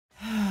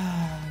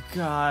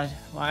God,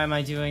 why am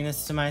I doing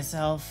this to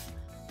myself?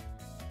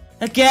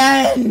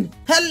 Again!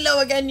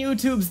 Hello again,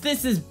 YouTubes!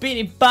 This is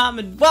BeenieBomb,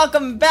 and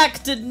welcome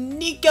back to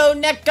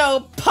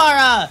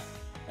Nekopara!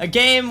 A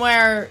game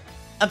where,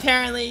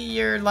 apparently,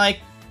 you're like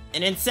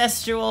an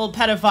incestual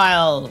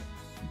pedophile.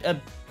 A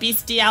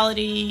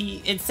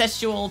bestiality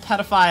incestual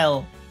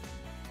pedophile.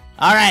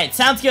 Alright,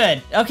 sounds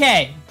good.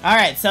 Okay,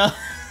 alright, so...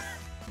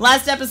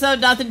 last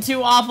episode, nothing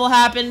too awful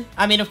happened.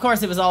 I mean, of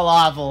course it was all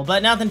awful,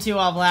 but nothing too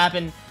awful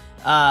happened.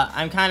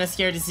 I'm kind of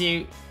scared to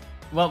see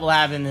what will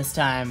happen this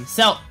time.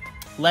 So,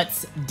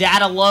 let's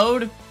data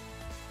load.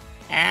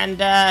 And,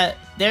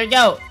 there you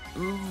go.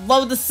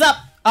 Load this up.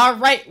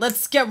 Alright,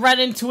 let's get right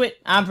into it.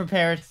 I'm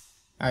prepared.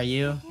 Are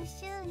you?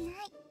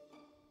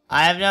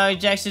 I have no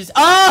objections.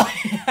 Oh!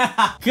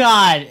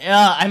 God,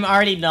 I'm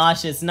already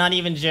nauseous. Not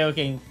even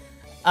joking.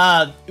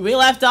 We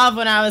left off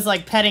when I was,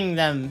 like, petting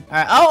them.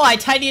 Oh, I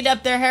tidied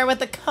up their hair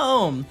with a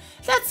comb.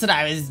 That's what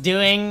I was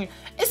doing.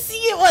 See,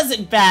 it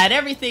wasn't bad.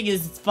 Everything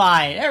is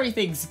fine.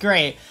 Everything's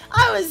great.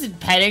 I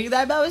wasn't petting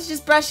them. I was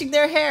just brushing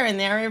their hair, and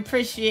they were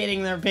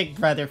appreciating their big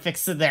brother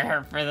fixing their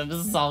hair for them.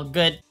 This is all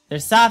good. Their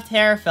soft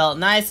hair felt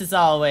nice as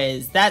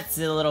always. That's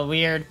a little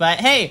weird, but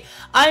hey,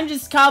 I'm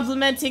just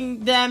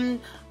complimenting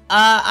them.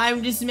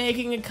 I'm just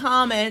making a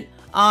comment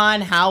on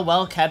how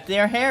well kept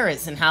their hair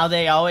is and how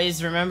they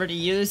always remember to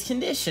use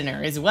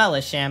conditioner as well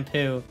as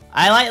shampoo.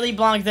 I lightly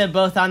blonked them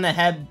both on the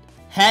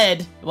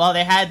head while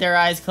they had their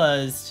eyes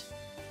closed.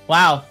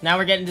 Wow, now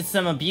we're getting to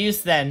some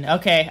abuse then.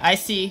 Okay, I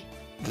see.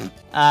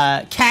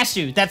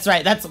 Cashew, that's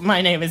right,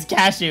 my name is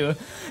Cashew.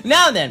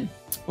 Now then,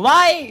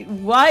 why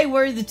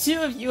were the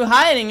two of you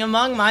hiding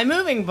among my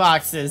moving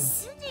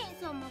boxes?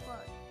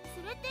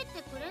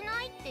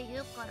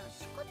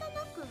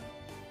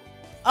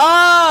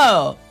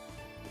 Oh!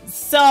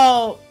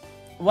 So,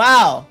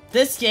 wow,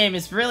 this game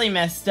is really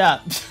messed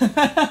up.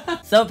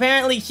 So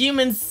apparently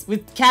humans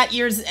with cat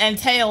ears and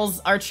tails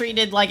are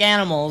treated like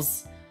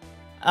animals.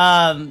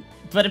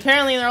 But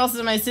apparently they're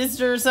also my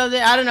sister or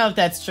something. I don't know if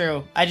that's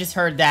true. I just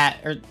heard that,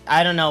 or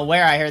I don't know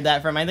where I heard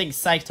that from. I think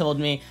Psych told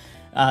me,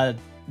 the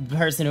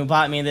person who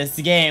bought me this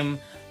game.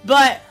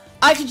 But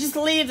I could just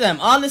leave them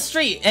on the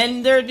street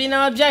and there'd be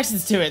no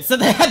objections to it. So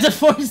they had to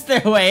force their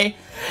way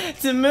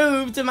to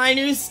move to my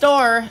new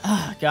store.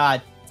 Oh,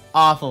 God.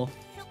 Awful.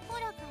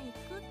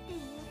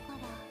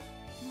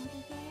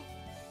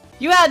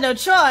 You had no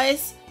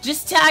choice.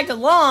 Just tag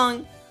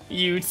along.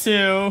 You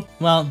two.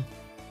 Well,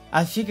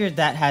 I figured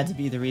that had to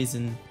be the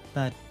reason,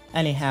 but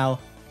anyhow,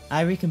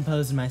 I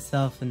recomposed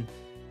myself and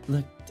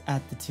looked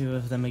at the two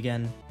of them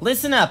again.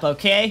 Listen up,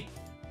 okay?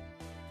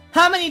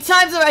 How many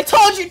times have I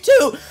told you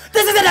to?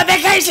 This isn't a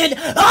vacation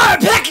or a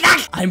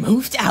picnic! I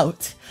moved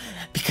out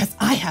because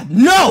I have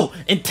no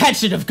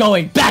intention of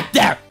going back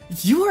there!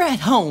 If you were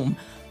at home,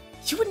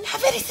 you wouldn't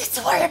have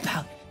anything to worry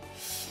about.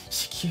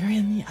 Shakira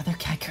and the other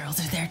cat girls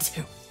are there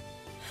too.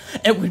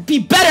 It would be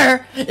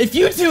better if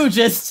you two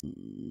just...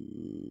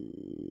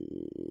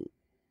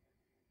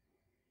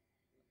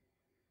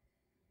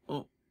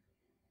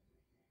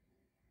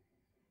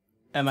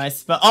 Am I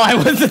oh, I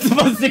wasn't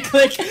supposed to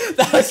click!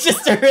 That was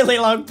just a really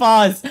long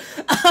pause!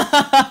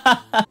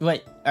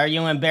 What, are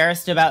you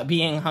embarrassed about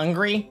being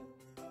hungry?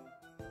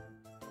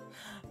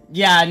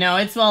 Yeah, no,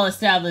 it's well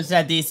established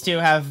that these two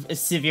have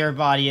severe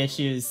body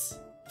issues.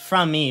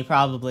 From me,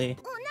 probably.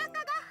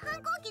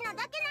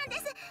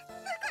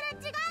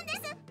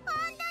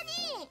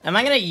 Am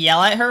I gonna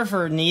yell at her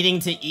for needing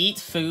to eat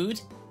food?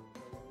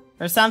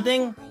 Or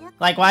something?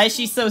 Like, why is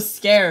she so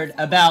scared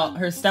about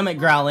her stomach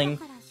growling?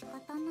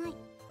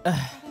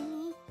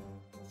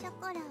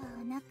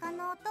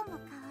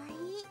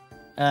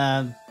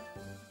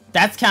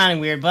 That's kind of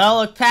weird, but I'll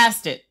look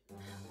past it.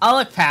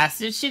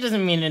 She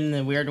doesn't mean it in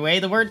a weird way.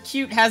 The word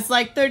cute has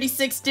like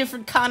 36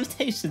 different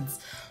connotations.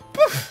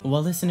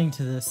 While listening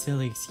to the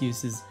silly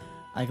excuses,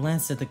 I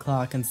glanced at the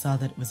clock and saw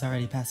that it was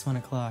already past 1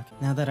 o'clock.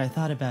 Now that I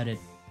thought about it,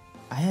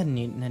 I hadn't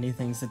eaten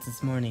anything since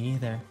this morning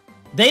either.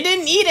 They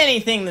didn't eat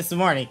anything this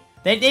morning!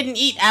 They didn't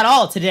eat at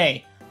all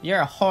today! You're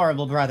a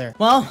horrible brother.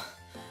 Well,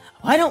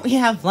 why don't we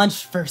have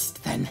lunch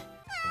first, then?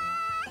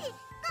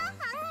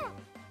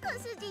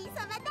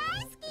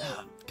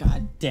 Oh,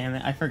 God damn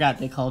it, I forgot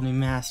they called me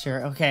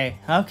Master. Okay.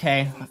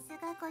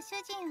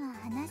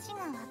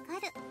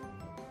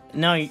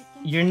 No,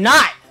 you're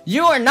not!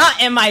 You are not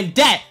in my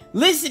debt!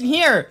 Listen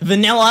here,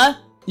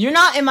 Vanilla! You're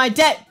not in my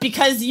debt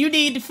because you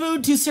need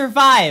food to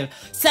survive,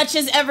 such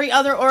as every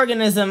other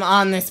organism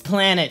on this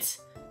planet.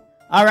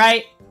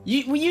 Alright?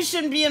 You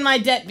shouldn't be in my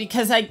debt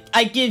because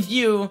I give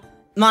you,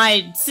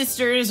 my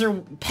sisters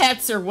or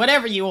pets or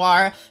whatever you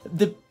are,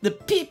 the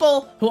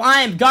people who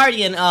I am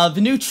guardian of,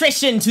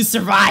 nutrition to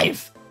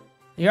survive.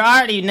 You're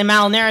already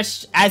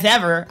malnourished as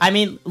ever. I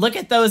mean, look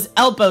at those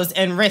elbows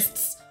and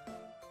wrists.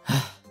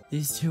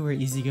 These two are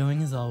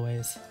easygoing as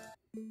always.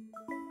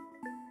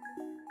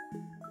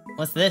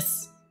 What's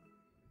this?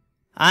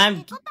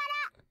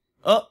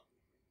 Oh.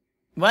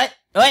 What?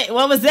 Wait,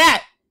 what was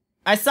that?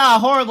 I saw a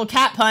horrible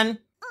cat pun.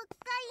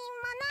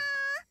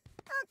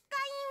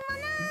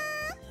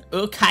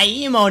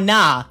 Ukaimo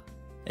na.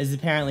 is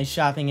apparently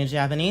shopping in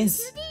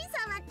Japanese.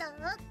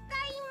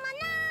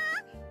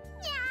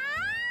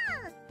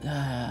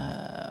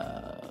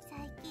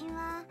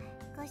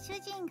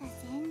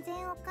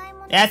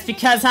 That's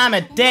because I'm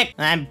a dick.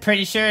 I'm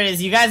pretty sure it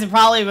is. You guys have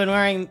probably been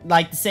wearing,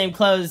 like, the same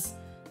clothes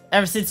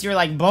ever since you were,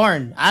 like,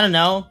 born. I don't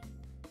know.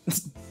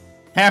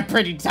 They're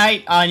pretty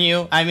tight on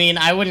you. I mean,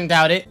 I wouldn't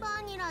doubt it.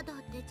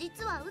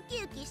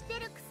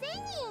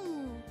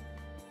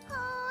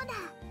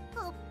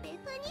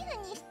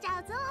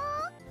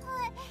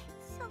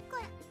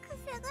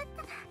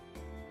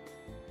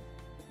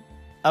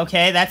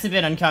 Okay, that's a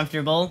bit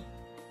uncomfortable.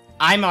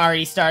 I'm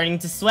already starting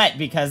to sweat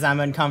because I'm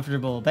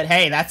uncomfortable, but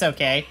hey, that's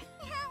okay.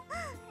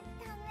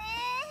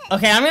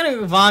 Okay, I'm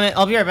gonna vomit.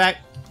 I'll be right back.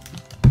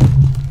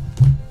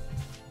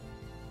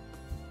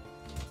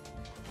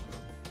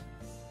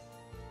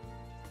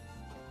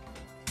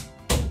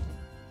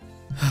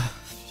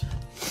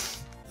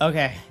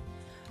 Okay,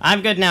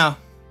 I'm good now.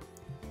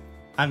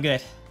 I'm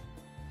good.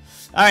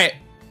 Alright,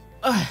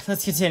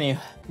 let's continue.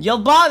 You'll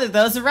bother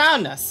those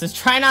around us, so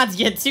try not to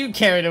get too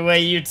carried away,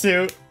 you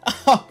two.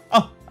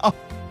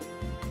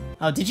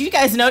 Oh, did you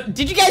guys know?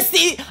 Did you guys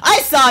see?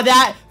 I saw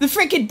that! The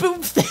freaking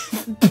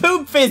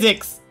boob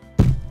physics!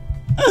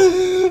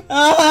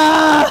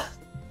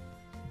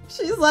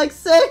 She's like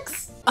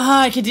 6!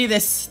 I can do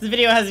this. The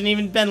video hasn't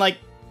even been like...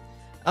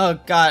 Oh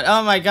god,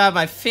 oh my god,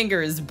 my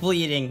finger is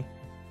bleeding.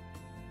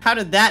 How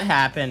did that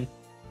happen?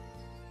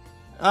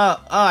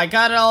 Oh, I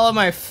got it all on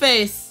my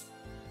face.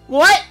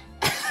 What?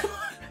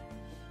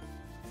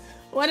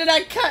 Why did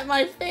I cut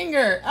my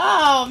finger?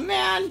 Oh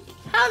man,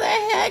 how the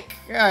heck?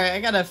 Alright,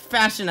 I gotta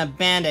fashion a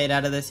band-aid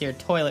out of this here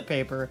toilet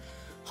paper.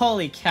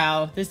 Holy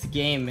cow, this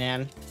game,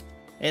 man.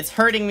 It's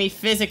hurting me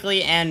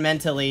physically and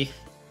mentally.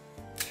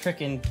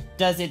 Frickin'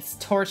 does its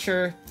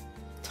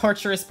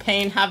torturous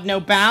pain have no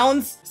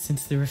bounds?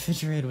 Since the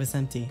refrigerator was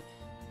empty,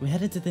 we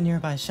headed to the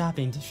nearby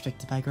shopping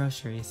district to buy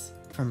groceries.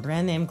 From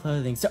brand name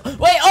clothing store.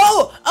 Wait,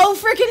 oh,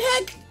 frickin'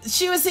 heck!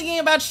 She was thinking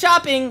about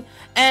shopping,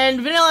 and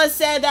Vanilla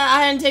said that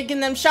I hadn't taken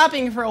them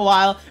shopping for a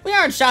while. We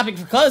aren't shopping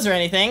for clothes or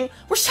anything.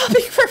 We're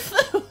shopping for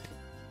food.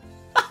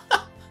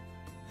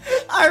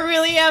 I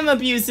really am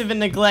abusive and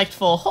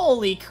neglectful.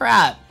 Holy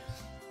crap.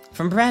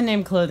 From brand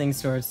name clothing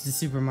stores to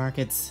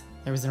supermarkets,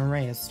 there was an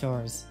array of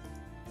stores.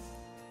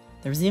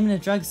 There was even a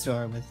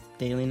drugstore with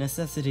daily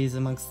necessities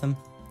amongst them.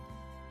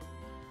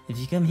 If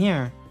you come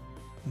here,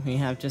 we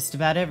have just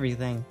about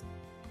everything.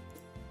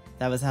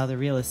 That was how the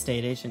real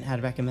estate agent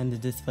had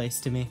recommended this place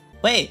to me.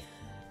 Wait,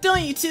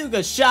 don't you two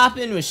go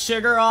shopping with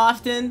Sugar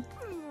often?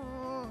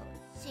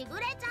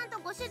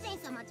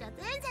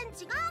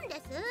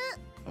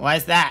 Why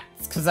is that?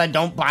 It's because I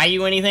don't buy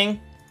you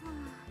anything?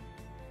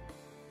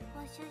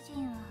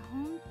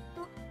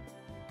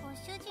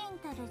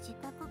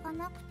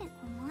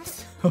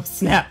 Oh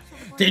snap,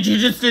 did you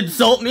just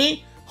insult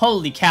me?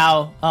 Holy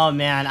cow, oh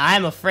man,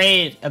 I'm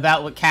afraid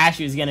about what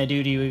Cashew's gonna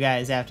do to you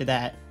guys after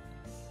that.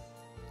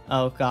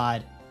 Oh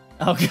god.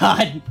 Oh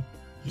god.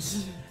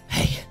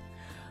 Hey,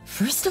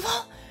 first of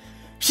all,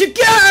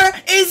 Sugar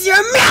is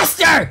your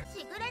master!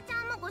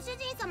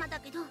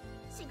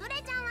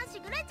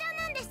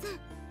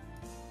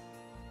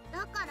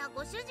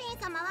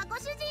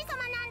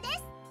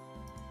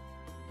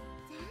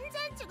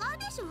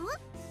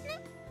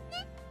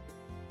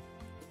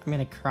 I'm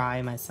gonna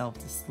cry myself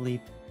to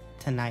sleep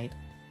tonight.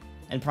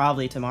 And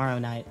probably tomorrow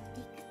night.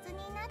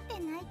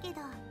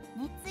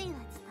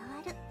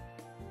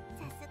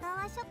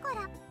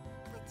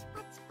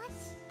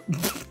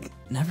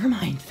 Never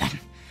mind then.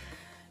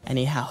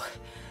 Anyhow,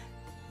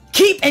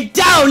 keep it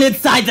down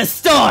inside the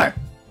store!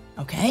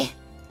 Okay?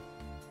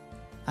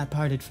 I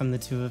parted from the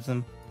two of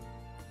them.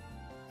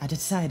 I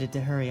decided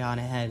to hurry on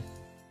ahead.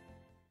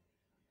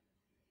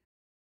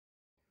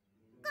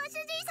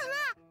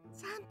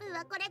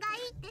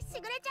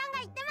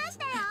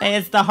 Hey,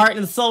 it's the Heart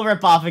and Soul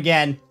ripoff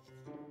again.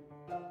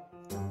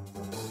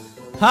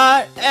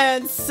 Heart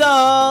and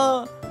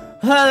soul.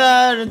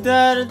 Heart and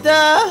soul.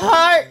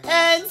 Heart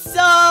and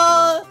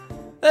soul.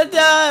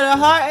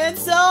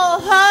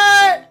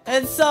 Heart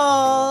and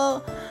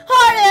soul.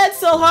 Heart and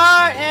soul.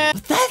 Heart and...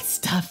 But that's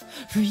stuff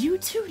for you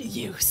two to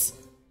use.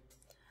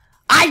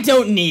 I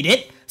don't need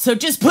it, so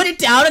just put it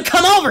down and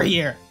come over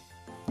here.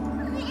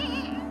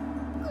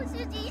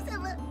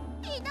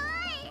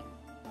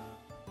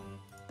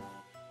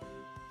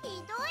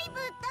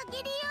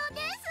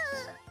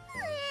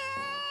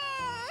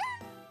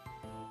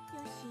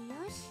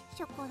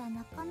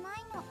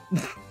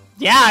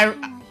 Yeah,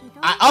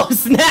 oh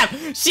snap!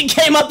 She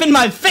came up in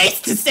my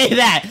face to say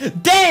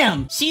that!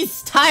 Damn!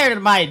 She's tired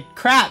of my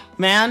crap,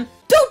 man.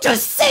 Don't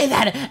just say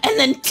that and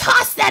then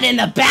toss that in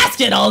the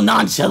basket all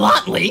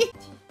nonchalantly!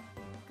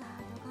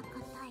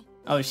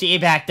 Oh, she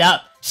backed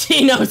up.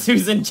 She knows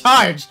who's in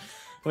charge!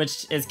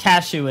 Which is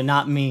Cashew and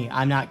not me.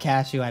 I'm not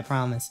Cashew, I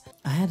promise.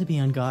 I had to be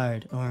on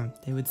guard, or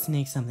they would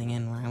sneak something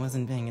in where I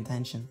wasn't paying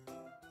attention.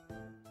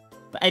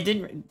 But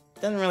it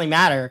doesn't really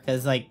matter,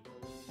 because, like,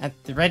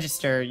 at the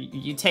register,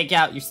 you take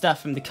out your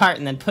stuff from the cart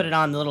and then put it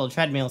on the little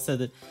treadmill so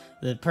that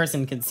the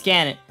person can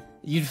scan it.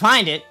 You'd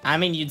find it. I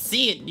mean, you'd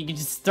see it. You could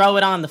just throw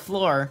it on the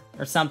floor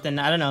or something.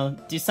 I don't know.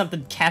 Do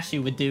something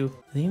Cashew would do.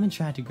 They even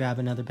tried to grab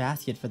another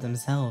basket for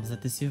themselves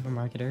at the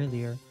supermarket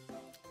earlier.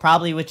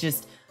 Probably with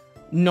just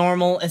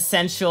normal,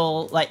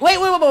 essential, like... Wait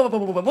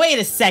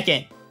a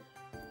second.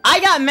 I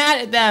got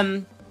mad at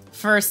them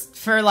first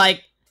for,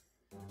 like,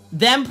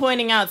 them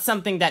pointing out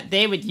something that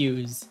they would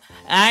use.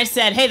 And I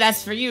said, hey,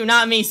 that's for you,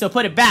 not me, so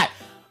put it back.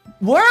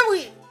 Were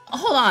we...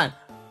 Hold on.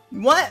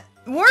 What?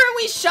 Weren't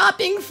we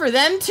shopping for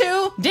them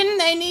too? Didn't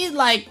they need,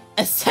 like,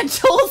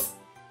 essentials?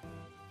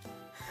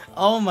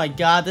 Oh my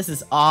god, this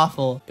is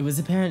awful. It was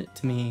apparent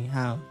to me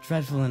how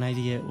dreadful an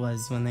idea it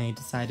was when they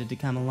decided to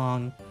come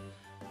along.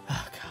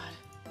 Oh god.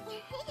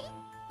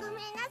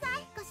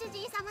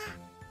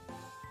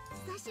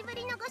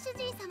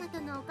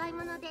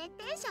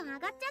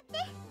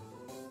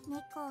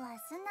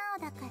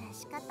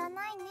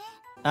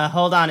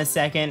 Hold on a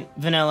second,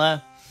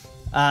 Vanilla.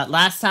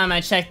 Last time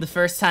I checked, the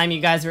first time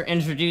you guys were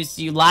introduced,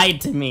 you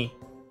lied to me.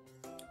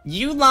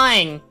 You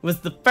lying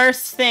was the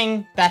first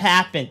thing that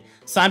happened,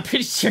 so I'm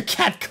pretty sure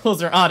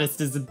catgirls are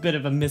honest is a bit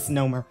of a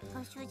misnomer.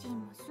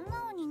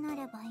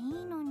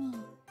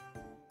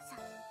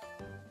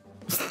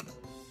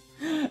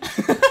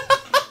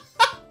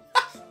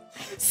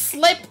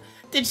 Slip?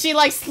 Did she,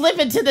 like, slip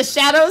into the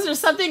shadows or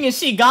something? Is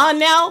she gone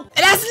now?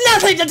 It has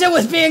nothing to do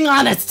with being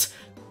honest!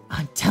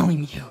 I'm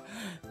telling you.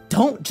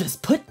 Don't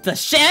just put the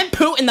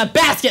shampoo in the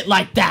basket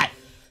like that!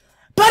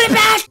 Put it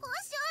back!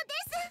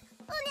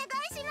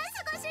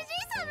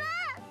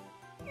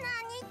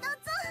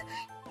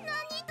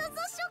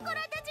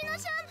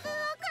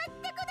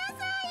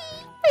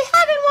 We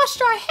haven't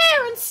washed our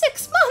hair in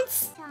 6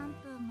 months!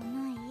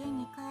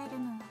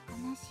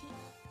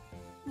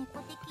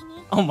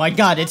 Oh my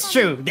god, it's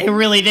true! They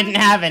really didn't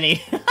have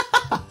any!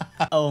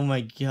 Oh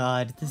my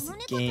god, this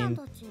game...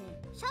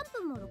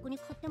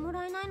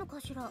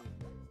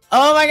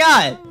 Oh my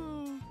god!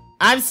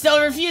 I'm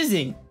still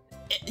refusing!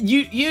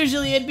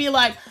 Usually it'd be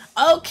like,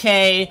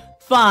 okay,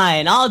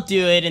 fine, I'll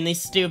do it in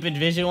these stupid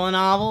visual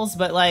novels,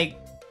 but like...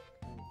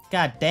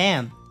 God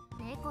damn.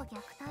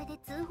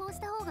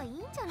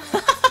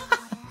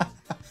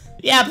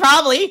 Yeah,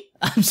 probably!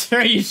 I'm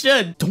sure you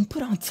should! Don't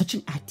put on such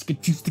an act to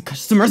confuse the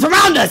customers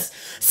around us!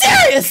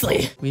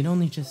 Seriously! We'd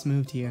only just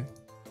moved here.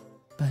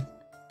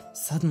 But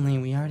suddenly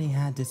we already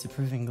had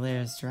disapproving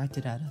glares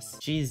directed at us.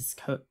 Jeez,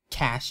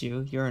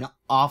 Cashew, you're an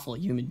awful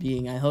human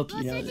being. I hope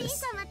you know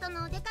this.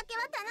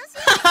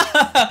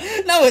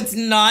 No, it's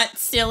not,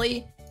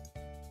 silly.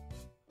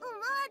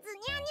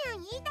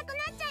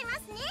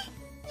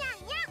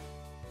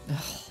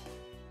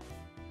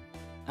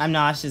 I'm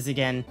nauseous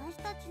again.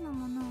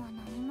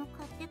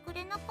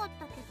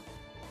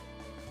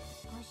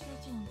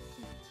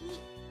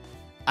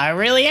 I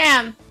really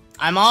am.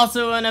 I'm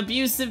also an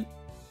abusive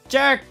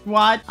jerk,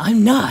 what?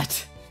 I'm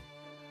not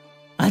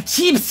a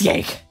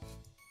cheapskate.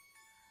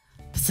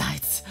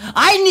 Besides,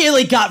 I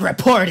nearly got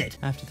reported.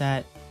 After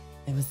that,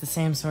 it was the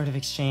same sort of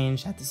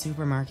exchange at the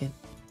supermarket.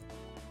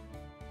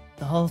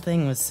 The whole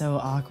thing was so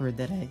awkward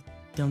that I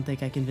don't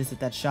think I can visit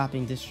that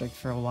shopping district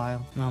for a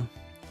while. Well,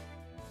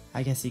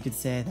 I guess you could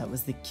say that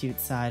was the cute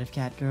side of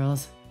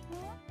catgirls.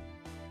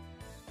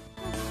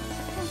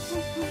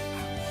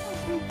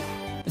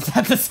 Is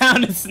that the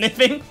sound of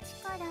sniffing?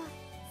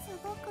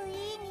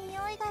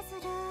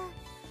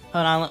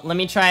 Hold on, let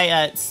me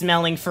try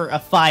smelling for a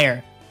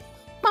fire.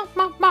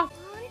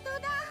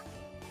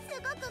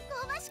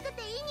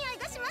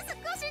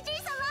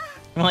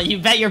 Well, you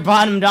bet your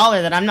bottom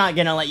dollar that I'm not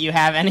gonna let you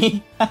have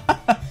any.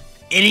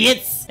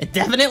 Idiots! It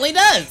definitely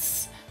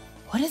does!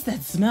 What is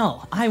that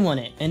smell? I want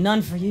it, and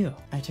none for you.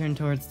 I turn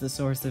towards the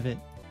source of it.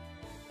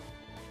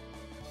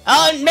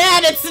 Oh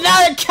man, it's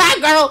another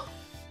catgirl!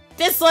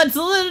 This one's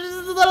a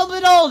little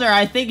bit older.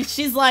 I think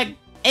she's like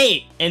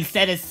 8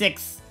 instead of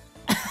 6.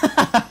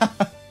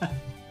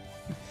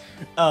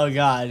 Oh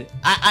god.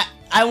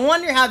 I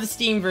wonder how the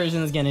Steam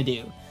version is gonna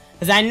do.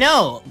 Because I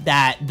know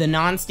that the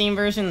non-Steam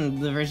version,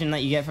 the version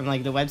that you get from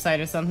like the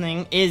website or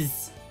something,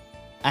 is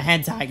a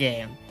hentai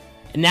game.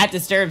 And that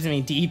disturbs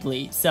me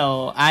deeply.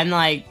 So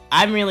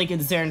I'm really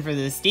concerned for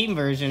the Steam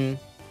version.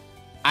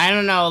 I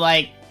don't know,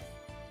 like,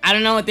 I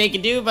don't know what they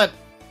can do, but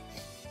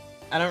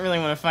I don't really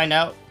want to find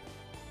out.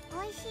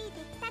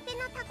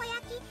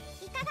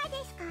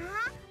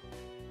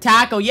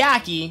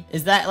 Takoyaki?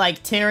 Is that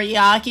like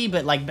teriyaki,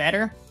 but like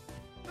better?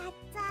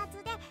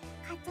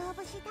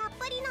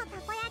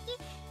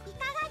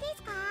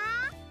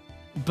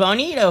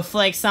 Bonito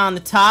flakes on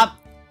the top.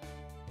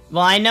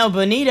 Well, I know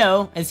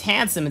bonito is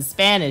handsome in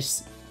Spanish.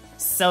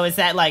 So is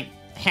that like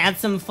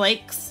handsome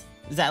flakes?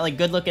 Is that like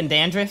good looking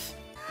dandruff?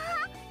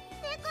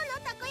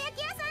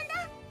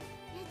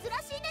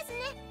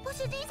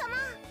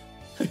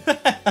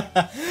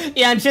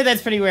 Yeah, I'm sure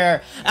that's pretty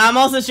rare. I'm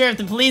also sure if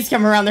the police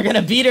come around, they're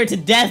gonna beat her to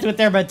death with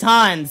their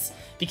batons.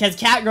 Because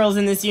catgirls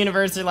in this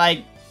universe are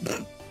like...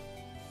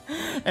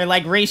 they're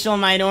like racial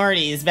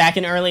minorities back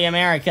in early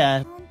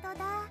America.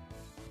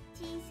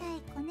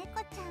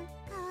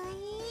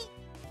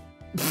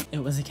 It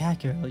was a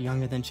catgirl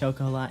younger than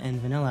Chocola and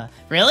Vanilla.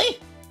 Really?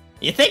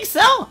 You think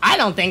so? I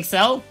don't think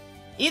so.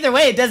 Either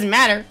way, it doesn't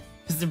matter.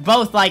 Because they're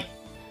both like,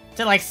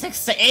 they're like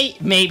 6 to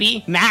 8,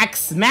 maybe.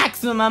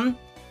 Maximum.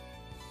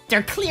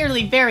 They're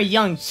clearly very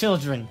young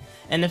children.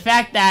 And the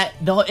fact that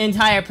the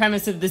entire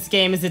premise of this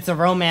game is it's a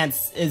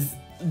romance is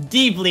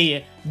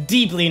deeply,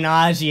 deeply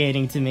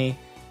nauseating to me.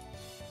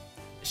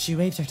 She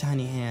waved her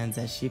tiny hands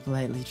as she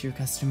politely drew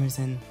customers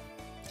in.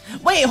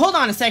 Wait, hold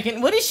on a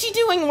second. What is she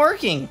doing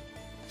working?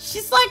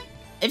 She's like,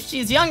 if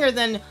she's younger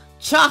than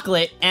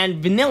Chocolate and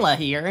Vanilla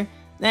here,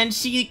 then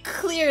she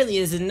clearly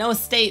is in no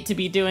state to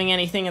be doing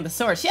anything of the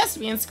sort. She has to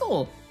be in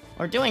school,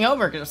 or doing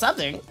homework or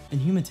something. In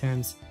human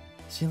terms,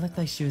 she looked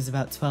like she was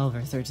about 12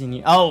 or 13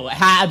 years- Oh,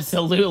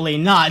 absolutely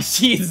not.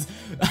 She's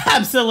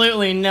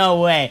absolutely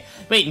no way.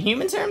 Wait, in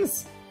human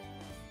terms?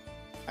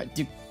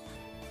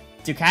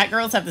 Do cat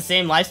girls have the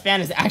same lifespan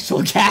as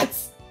actual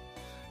cats?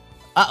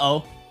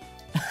 Uh-oh.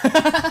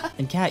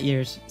 In cat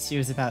years, she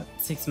was about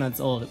 6 months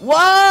old.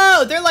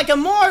 Whoa! They're like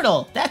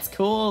immortal! That's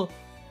cool.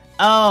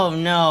 Oh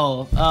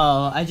no.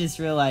 Oh, I just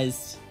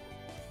realized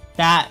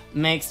that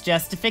makes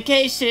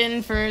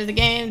justification for the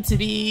game to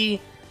be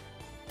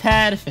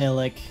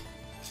pedophilic.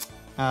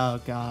 Oh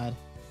god.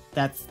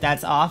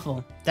 That's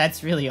awful.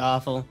 That's really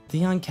awful. The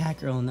young cat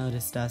girl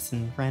noticed us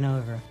and ran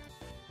over.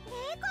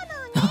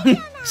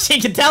 She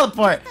can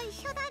teleport!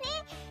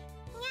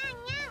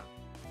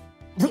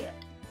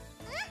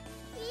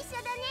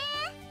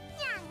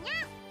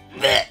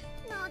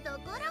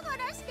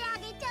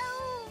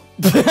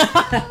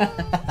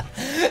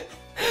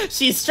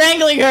 She's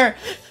strangling her!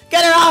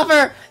 Get her off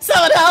her!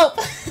 Someone help!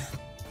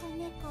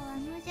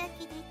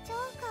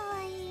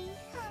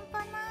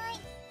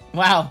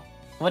 Wow,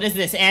 what is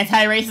this?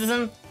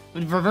 Anti-racism?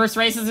 Reverse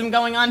racism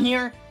going on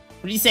here?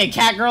 What do you say,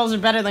 cat girls are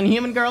better than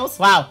human girls?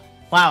 Wow.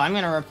 Wow, I'm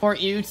gonna report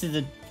you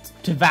to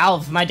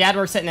Valve. My dad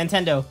works at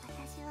Nintendo.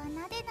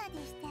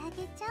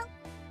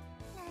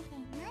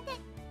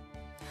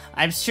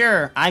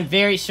 I'm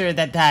very sure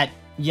that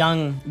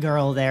young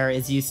girl there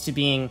is used to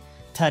being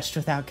touched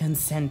without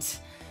consent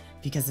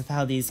because of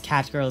how these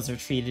cat girls are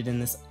treated in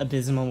this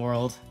abysmal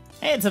world.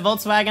 Hey, it's a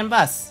Volkswagen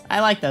bus.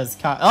 I like those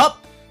cars. Oh!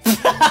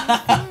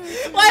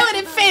 Why would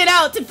it fade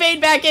out to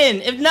fade back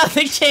in if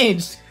nothing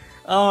changed?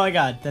 Oh my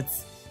god,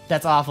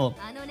 that's awful.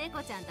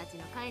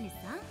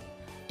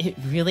 It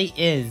really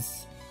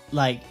is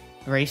like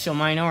racial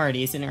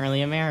minorities in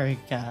early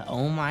America.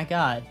 Oh my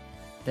god.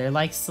 They're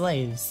like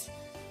slaves.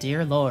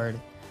 Dear lord.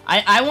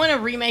 I want to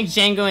remake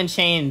Django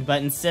Unchained,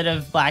 but instead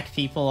of black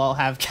people, I'll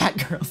have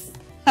cat girls.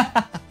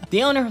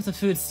 The owner of the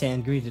food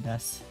stand greeted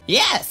us.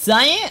 Yes,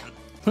 I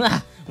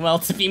am! Well,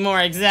 to be more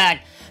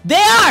exact, they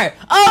are!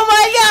 Oh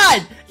my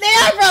god! They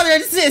are brother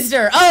and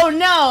sister! Oh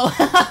no!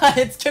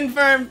 It's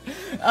confirmed!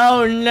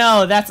 Oh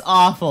no, that's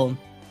awful.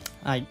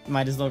 I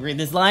might as well read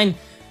this line.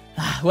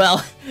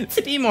 Well,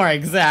 to be more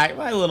exact,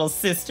 my little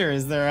sister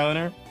is their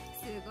owner.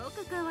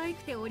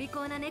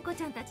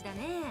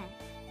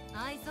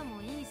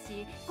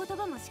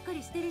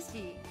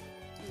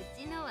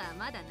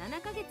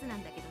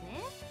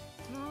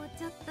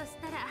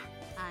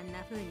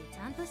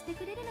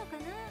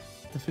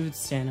 The food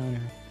stand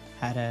owner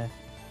had a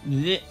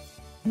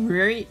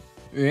very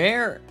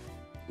rare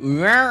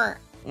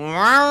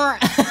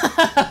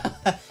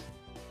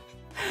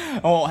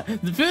oh,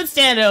 the food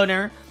stand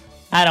owner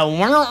had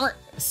a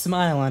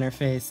smile on her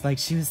face, like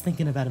she was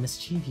thinking about a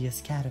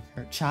mischievous cat of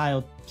her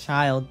child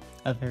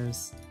of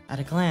hers. At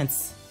a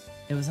glance,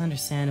 it was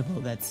understandable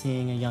that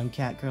seeing a young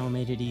cat girl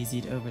made it easy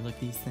to overlook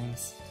these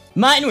things.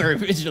 Mine were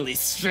originally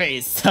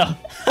strays, so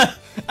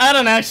I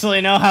don't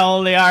actually know how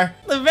old they are.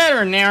 The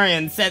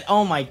veterinarian said,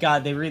 oh my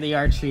god, they really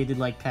are treated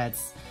like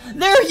pets.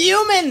 They're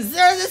humans!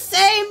 They're the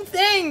same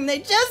thing! They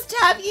just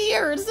have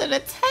ears and a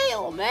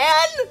tail,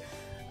 man!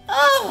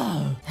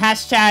 Oh.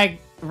 Hashtag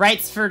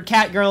rights for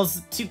cat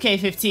girls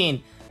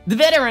 2K15. The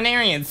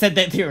veterinarian said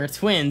that they were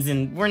twins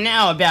and were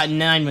now about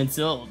 9 months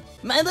old.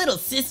 My little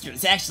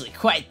sister's actually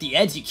quite the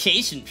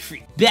education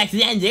freak. Back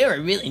then they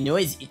were really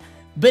noisy,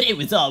 but it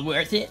was all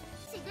worth it.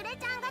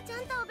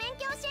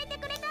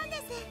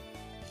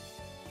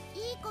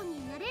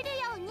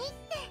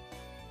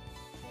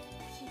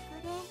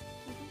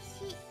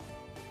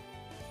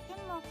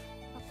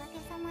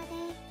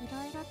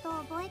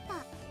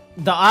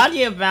 The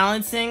audio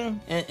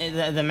balancing,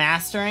 the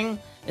mastering,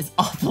 is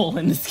awful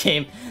in this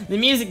game. The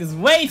music is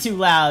way too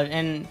loud,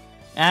 and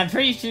I'm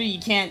pretty sure you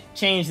can't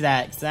change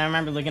that, because I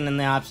remember looking in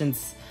the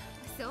options.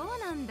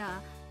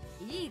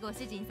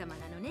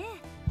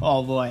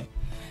 Oh boy.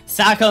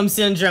 Stockholm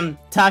Syndrome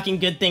talking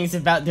good things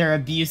about their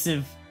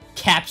abusive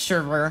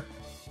capturer.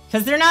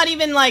 Because they're not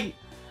even like...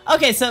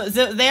 Okay, so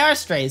they are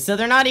strays, so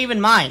they're not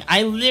even mine.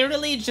 I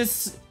literally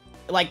just,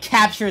 like,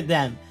 captured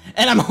them,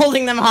 and I'm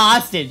holding them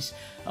hostage.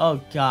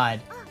 Oh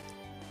god.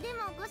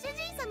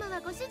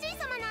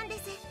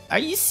 Are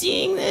you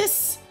seeing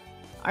this?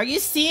 Are you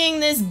seeing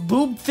this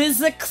boob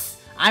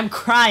physics? I'm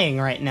crying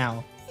right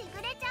now.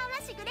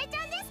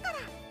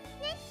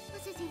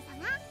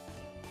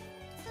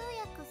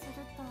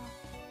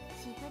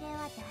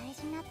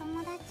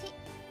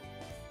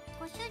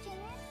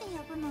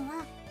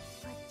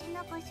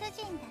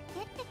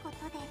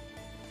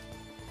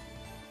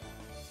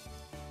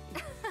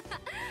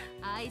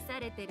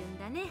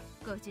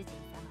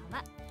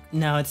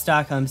 No, it's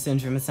Stockholm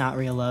Syndrome, it's not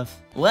real love.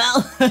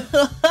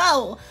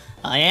 Well,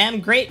 I am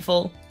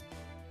grateful.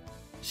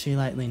 She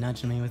lightly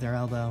nudged me with her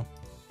elbow.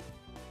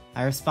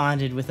 I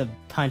responded with a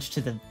punch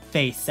to the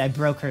face. I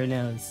broke her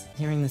nose.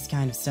 Hearing this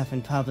kind of stuff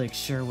in public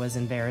sure was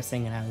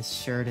embarrassing, and I was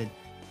sure to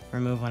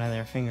remove one of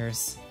their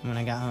fingers when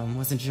I got home.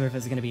 Wasn't sure if it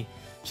was gonna be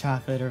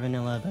chocolate or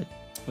vanilla, but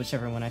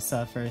whichever one I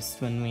saw first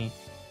when we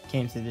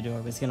came through the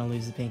door was gonna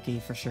lose a pinky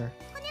for sure.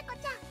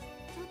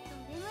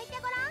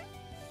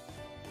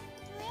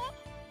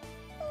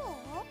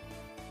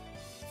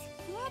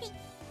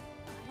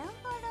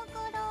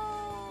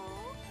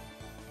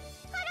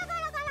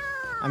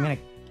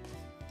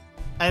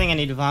 I think I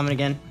need to vomit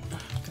again. Oh,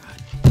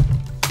 God.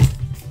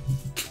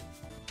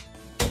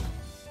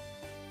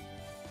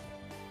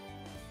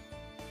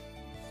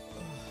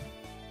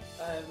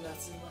 I have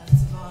nothing left to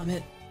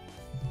vomit.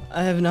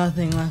 I have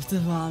nothing left to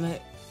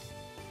vomit.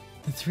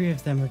 The three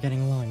of them were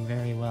getting along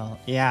very well.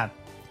 Yeah,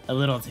 a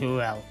little too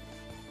well.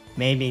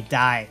 Made me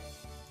die.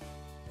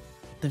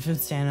 The food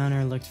stand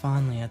owner looked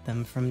fondly at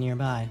them from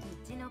nearby.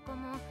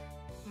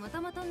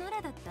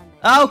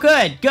 Oh,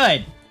 good,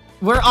 good.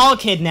 We're all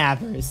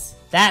kidnappers.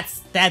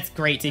 That's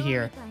great to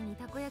hear.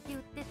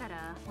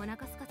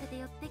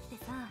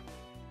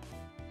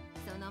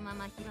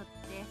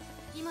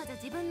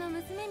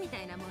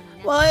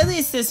 Well, at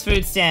least this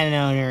food stand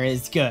owner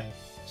is good.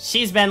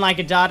 She's been like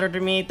a daughter to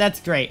me.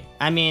 That's great.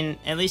 I mean,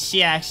 at least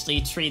she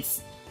actually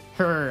treats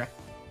her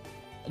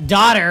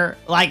daughter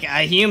like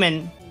a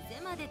human.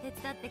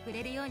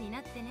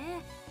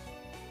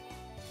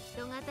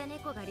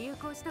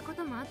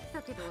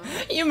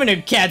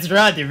 Human cats are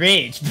all the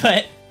rage,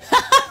 but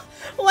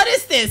what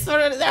is this? What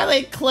are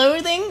they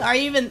clothing?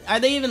 Are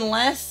they even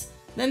less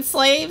than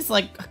slaves?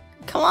 Like,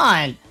 come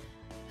on.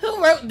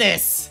 Who wrote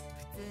this?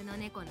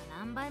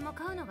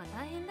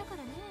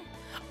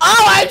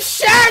 Oh, I'm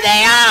sure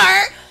they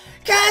are!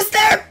 Cause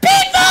they're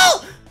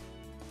people!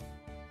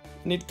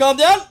 I need to calm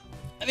down.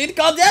 I need to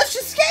calm down. It's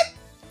just a game.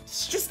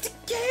 It's just a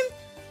game.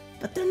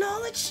 But the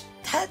knowledge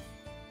that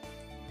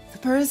the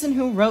person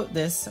who wrote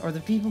this, or the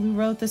people who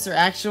wrote this, are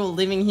actual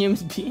living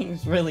human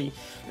beings really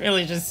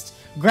just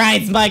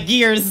grinds my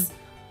gears,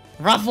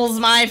 ruffles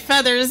my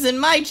feathers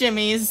and my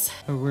jimmies.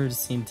 Her words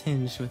seemed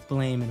tinged with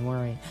blame and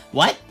worry.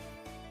 What?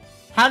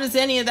 How does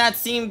any of that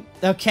seem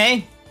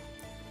okay?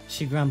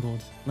 She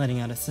grumbled,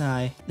 letting out a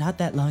sigh. Not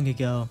that long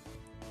ago,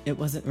 it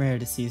wasn't rare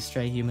to see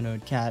stray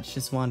humanoid cats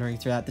just wandering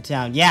throughout the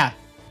town. Yeah,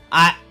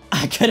 I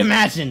could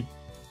imagine.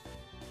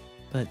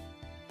 But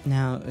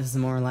now it was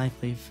more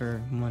likely for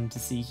one to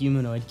see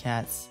humanoid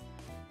cats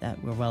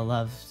that were well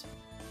loved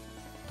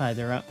by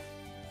their own.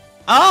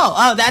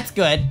 Oh, that's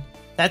good.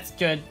 That's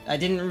good. I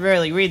didn't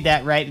really read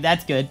that right.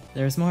 That's good.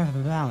 There was more of a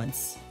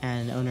balance,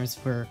 and owners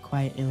were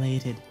quite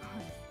elated.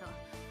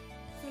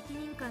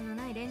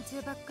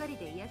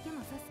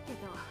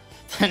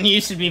 Then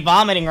you should be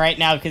vomiting right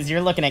now because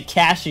you're looking at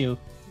cashew.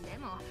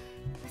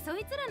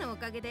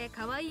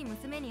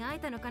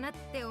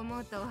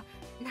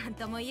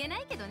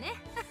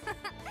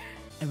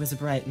 It was a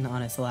bright and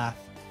honest laugh.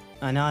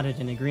 I nodded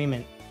in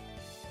agreement,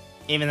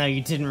 even though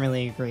you didn't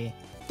really agree.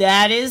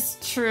 That is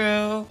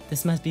true.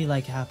 This must be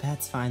like how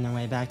pets find their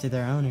way back to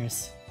their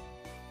owners.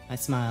 I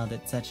smiled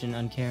at such an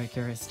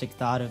uncharacteristic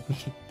thought of me.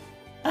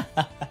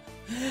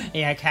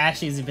 Yeah,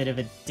 Cashew's a bit of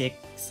a dick,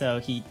 so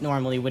he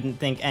normally wouldn't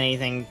think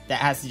anything that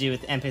has to do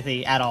with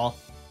empathy at all.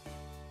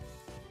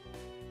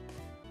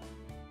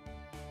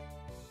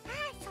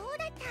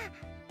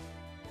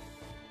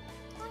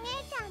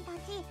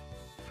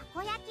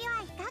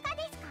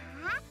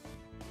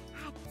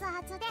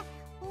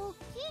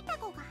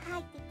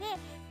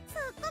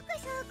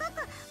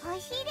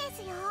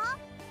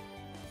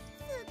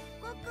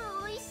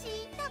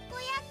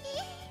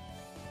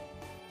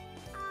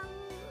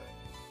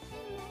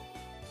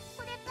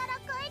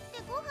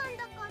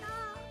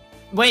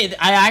 Wait,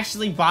 I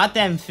actually bought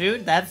them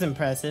food? That's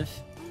impressive.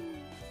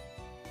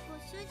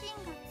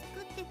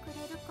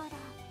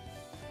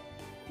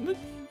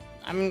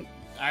 I mean,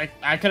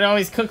 I could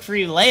always cook for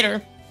you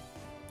later.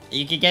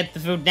 You could get the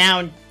food now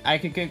and I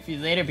could cook for you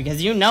later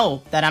because you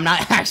know that I'm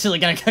not actually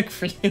gonna cook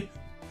for you.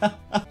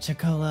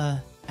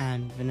 Chocola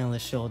and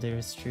Vanilla's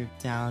shoulders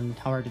drooped down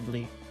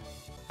heartedly.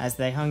 As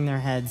they hung their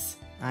heads,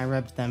 I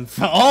rubbed them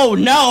from— Oh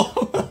no!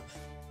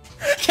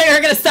 Okay,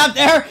 we're gonna stop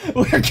there.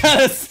 We're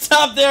gonna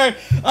stop there.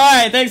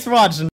 Alright, thanks for watching.